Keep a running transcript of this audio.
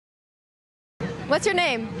What's your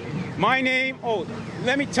name? My name? Oh,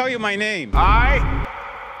 let me tell you my name.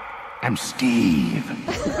 I'm Steve.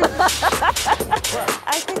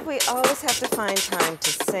 I think we always have to find time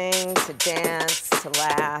to sing, to dance, to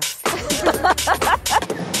laugh.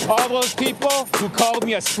 All those people who called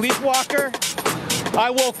me a sleepwalker, I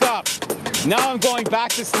woke up. Now I'm going back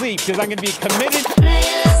to sleep because I'm going to be committed.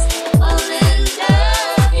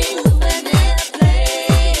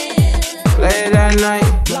 Late at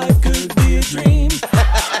night, life could be a dream.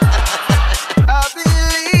 I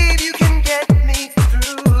believe you can get me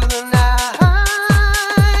through the night.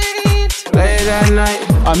 Late at night,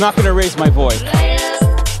 I'm not going to raise my voice.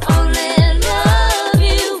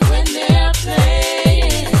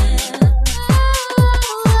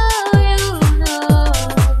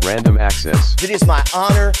 Random access. It is my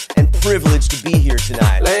honor and privilege to be here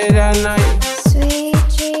tonight. late at night. Sweet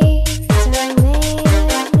dreams are made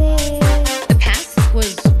of this. The past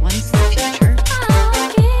was once the future. I'll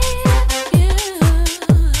give you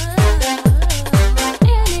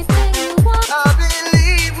anything you want. I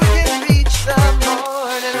believe we can reach the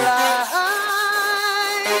morning light.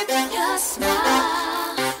 Your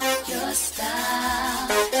smile, your style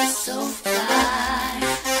is so fly.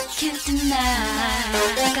 Can't deny.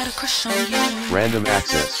 I got a crush on you. Random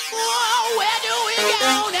access. Whoa, where do we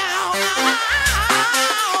go now?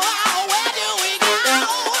 Where do we go?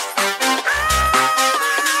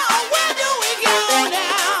 Where do we go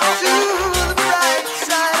now? To the bright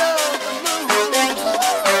side of the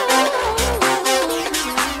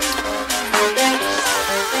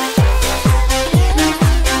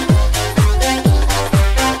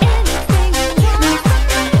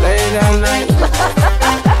Late at night,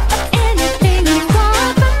 Anything you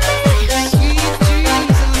want from me. sweet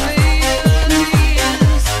dreams of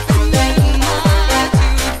millions. Who am I to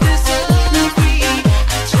disagree?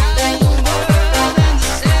 I travel the world and the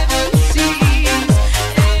seven seas.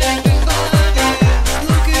 Everybody's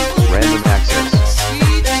looking for Random access.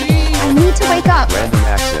 sweet dreams. I need to wake up. Random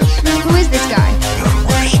access. Who is this guy? Your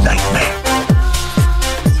worst nightmare.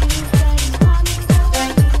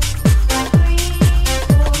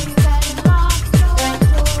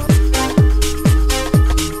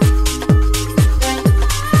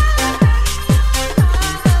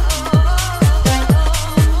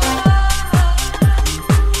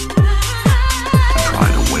 Try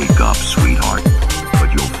to wake up, sweetheart, but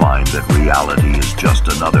you'll find that reality is just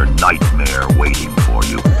another nightmare waiting for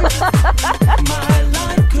you. my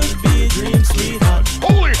life could be a dream, sweetheart.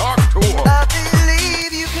 Holy Hawk Tour! I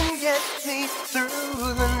believe you can get me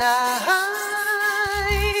through the night.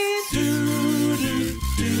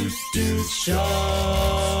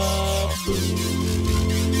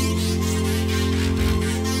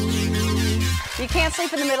 You can't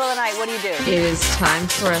sleep in the middle of the night. What do you do? It is time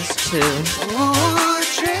for us to Ooh,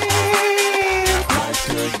 dream